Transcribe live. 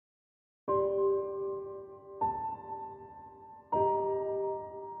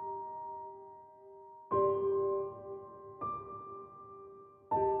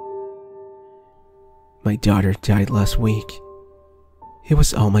My daughter died last week. It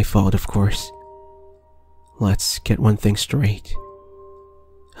was all my fault, of course. Let's get one thing straight.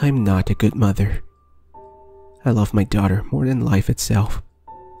 I'm not a good mother. I love my daughter more than life itself.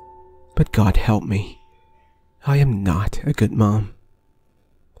 But God help me, I am not a good mom.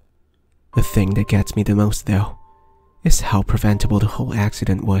 The thing that gets me the most, though, is how preventable the whole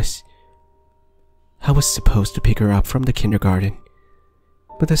accident was. I was supposed to pick her up from the kindergarten,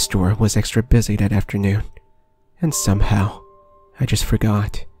 but the store was extra busy that afternoon, and somehow I just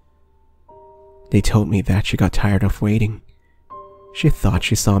forgot. They told me that she got tired of waiting. She thought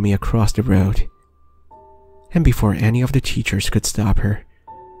she saw me across the road, and before any of the teachers could stop her,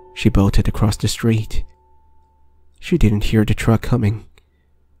 she bolted across the street. She didn't hear the truck coming.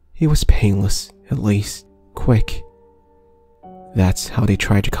 It was painless, at least, quick. That's how they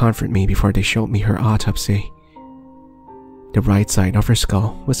tried to comfort me before they showed me her autopsy. The right side of her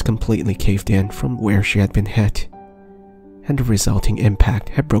skull was completely caved in from where she had been hit, and the resulting impact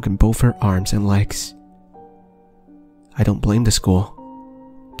had broken both her arms and legs. I don't blame the school.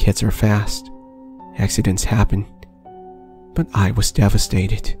 Kids are fast. Accidents happen. But I was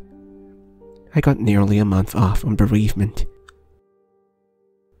devastated. I got nearly a month off on bereavement.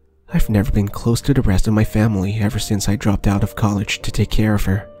 I've never been close to the rest of my family ever since I dropped out of college to take care of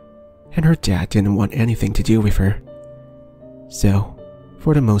her, and her dad didn't want anything to do with her. So,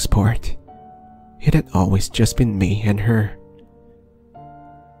 for the most part, it had always just been me and her.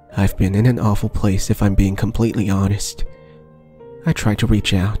 I've been in an awful place if I'm being completely honest. I tried to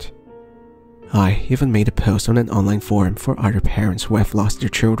reach out. I even made a post on an online forum for other parents who have lost their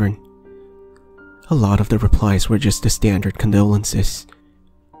children. A lot of the replies were just the standard condolences.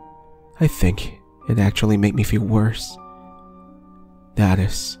 I think it actually made me feel worse. That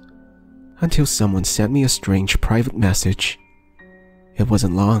is, until someone sent me a strange private message. It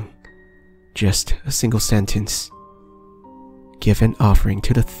wasn't long, just a single sentence. Give an offering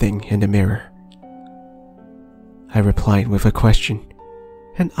to the thing in the mirror. I replied with a question,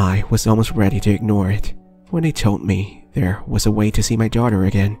 and I was almost ready to ignore it when they told me there was a way to see my daughter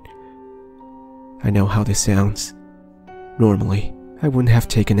again. I know how this sounds. Normally, I wouldn't have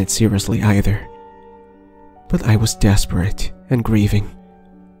taken it seriously either. But I was desperate and grieving.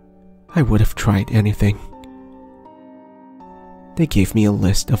 I would have tried anything. They gave me a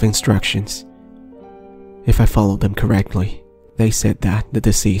list of instructions. If I followed them correctly, they said that the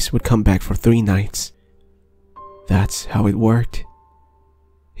deceased would come back for 3 nights. That's how it worked.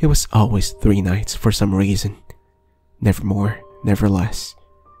 It was always 3 nights for some reason. Never more, never less.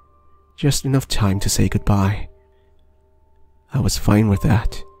 Just enough time to say goodbye. I was fine with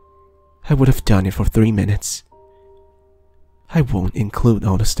that. I would have done it for 3 minutes. I won't include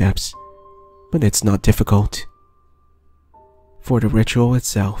all the steps, but it's not difficult. For the ritual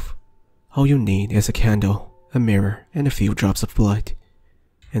itself, all you need is a candle, a mirror, and a few drops of blood.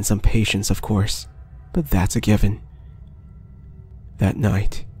 And some patience, of course, but that's a given. That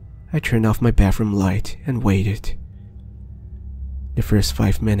night, I turned off my bathroom light and waited. The first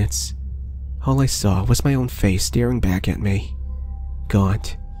 5 minutes, all I saw was my own face staring back at me,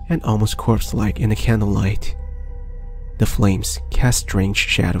 gaunt and almost corpse-like in the candlelight. The flames cast strange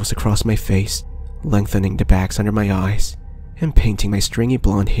shadows across my face, lengthening the bags under my eyes and painting my stringy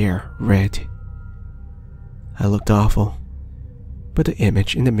blonde hair red. I looked awful, but the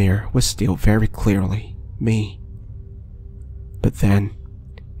image in the mirror was still very clearly me. But then,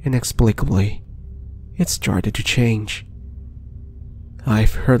 inexplicably, it started to change.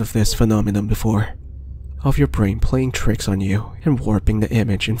 I've heard of this phenomenon before, of your brain playing tricks on you and warping the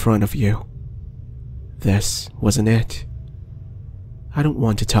image in front of you. This wasn't it. I don't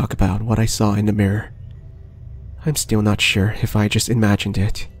want to talk about what I saw in the mirror. I'm still not sure if I just imagined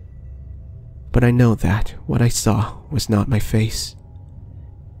it. But I know that what I saw was not my face.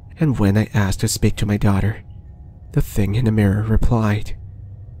 And when I asked to speak to my daughter, the thing in the mirror replied.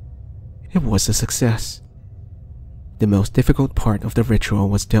 It was a success. The most difficult part of the ritual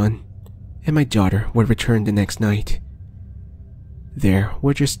was done, and my daughter would return the next night. There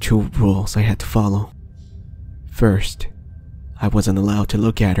were just 2 rules I had to follow. First, I wasn't allowed to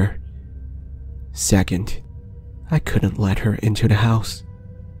look at her. Second, I couldn't let her into the house.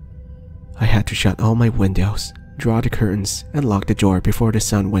 I had to shut all my windows, draw the curtains, and lock the door before the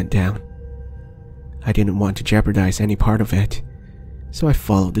sun went down. I didn't want to jeopardize any part of it, so I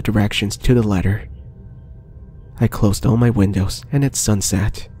followed the directions to the letter. I closed all my windows, and at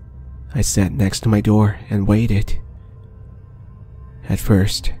sunset, I sat next to my door and waited. At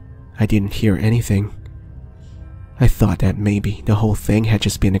first, I didn't hear anything. I thought that maybe the whole thing had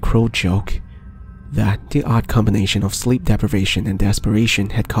just been a crow joke, that the odd combination of sleep deprivation and desperation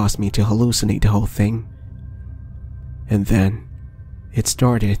had caused me to hallucinate the whole thing. And then it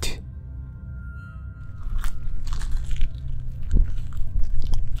started.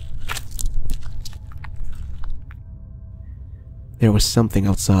 There was something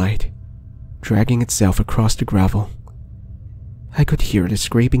outside, dragging itself across the gravel. I could hear the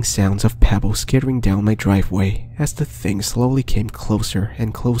scraping sounds of pebbles skittering down my driveway as the thing slowly came closer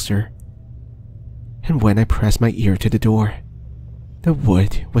and closer. And when I pressed my ear to the door, the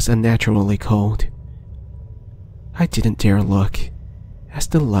wood was unnaturally cold. I didn't dare look, as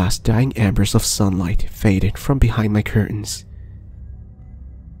the last dying embers of sunlight faded from behind my curtains.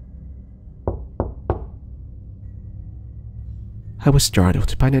 I was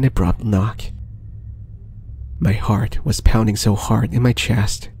startled by an abrupt knock. My heart was pounding so hard in my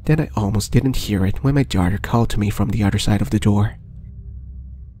chest that I almost didn't hear it when my daughter called to me from the other side of the door.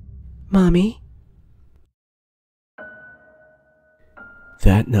 "Mommy?"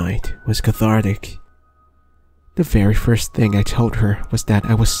 That night was cathartic. The very first thing I told her was that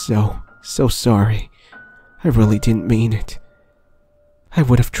I was so sorry. I really didn't mean it. I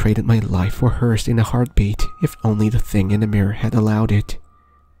would have traded my life for hers in a heartbeat if only the thing in the mirror had allowed it.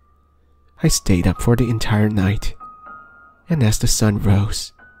 I stayed up for the entire night, and as the sun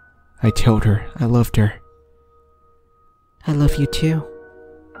rose, I told her I loved her. "I love you too,"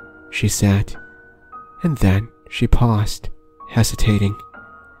 she said, and then she paused, hesitating.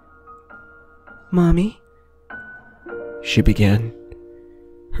 "Mommy?" she began,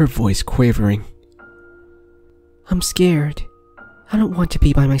 her voice quavering. "I'm scared. I don't want to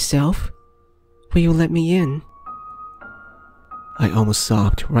be by myself. Will you let me in?" I almost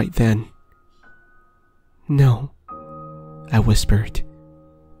sobbed right then. "No," I whispered.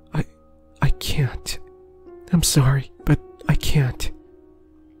 I can't. I'm sorry, but I can't."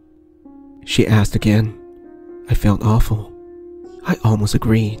 She asked again. I felt awful. I almost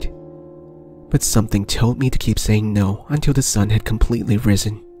agreed. But something told me to keep saying no until the sun had completely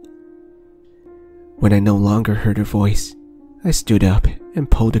risen. When I no longer heard her voice, I stood up and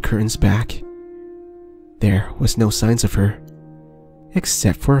pulled the curtains back. There was no signs of her,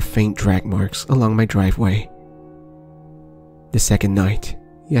 except for faint drag marks along my driveway. The second night,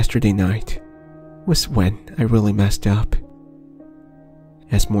 yesterday night, was when I really messed up.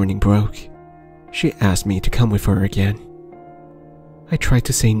 As morning broke, she asked me to come with her again. I tried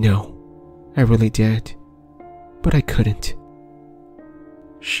to say no, I really did, but I couldn't.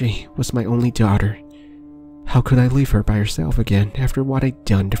 She was my only daughter. How could I leave her by herself again after what I'd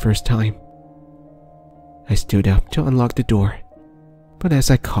done the first time? I stood up to unlock the door, but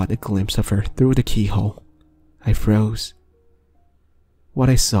as I caught a glimpse of her through the keyhole, I froze. What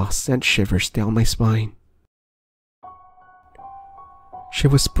I saw sent shivers down my spine. She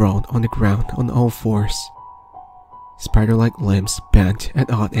was sprawled on the ground on all fours. Spider-like limbs bent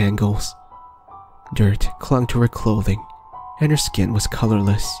at odd angles. Dirt clung to her clothing, and her skin was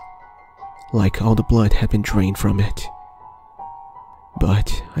colorless, like all the blood had been drained from it.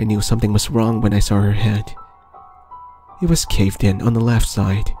 But I knew something was wrong when I saw her head. It was caved in on the left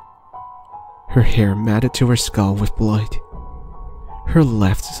side. Her hair matted to her skull with blood. Her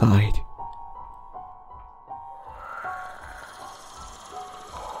left side.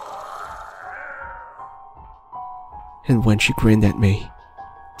 And when she grinned at me,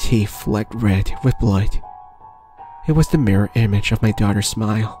 teeth flecked red with blood, it was the mirror image of my daughter's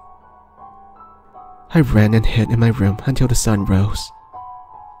smile. I ran and hid in my room until the sun rose.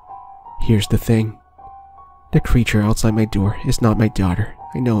 Here's the thing. The creature outside my door is not my daughter,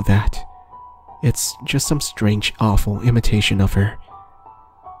 I know that. It's just some strange, awful imitation of her.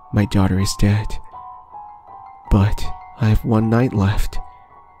 My daughter is dead. But I have one night left,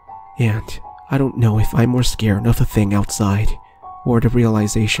 and I don't know if I'm more scared of the thing outside or the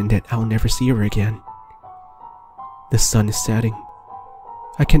realization that I'll never see her again. The sun is setting.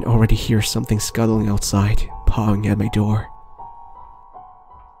 I can already hear something scuttling outside, pawing at my door.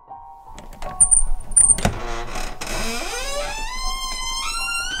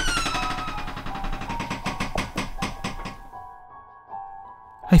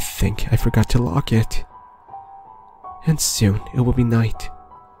 I think I forgot to lock it. And soon it will be night.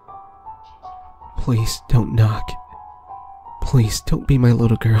 Please don't knock. Please don't be my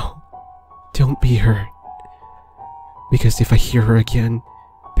little girl. Don't be her. Because if I hear her again,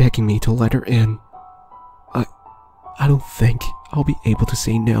 begging me to let her in, I don't think I'll be able to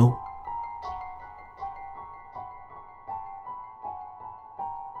say no.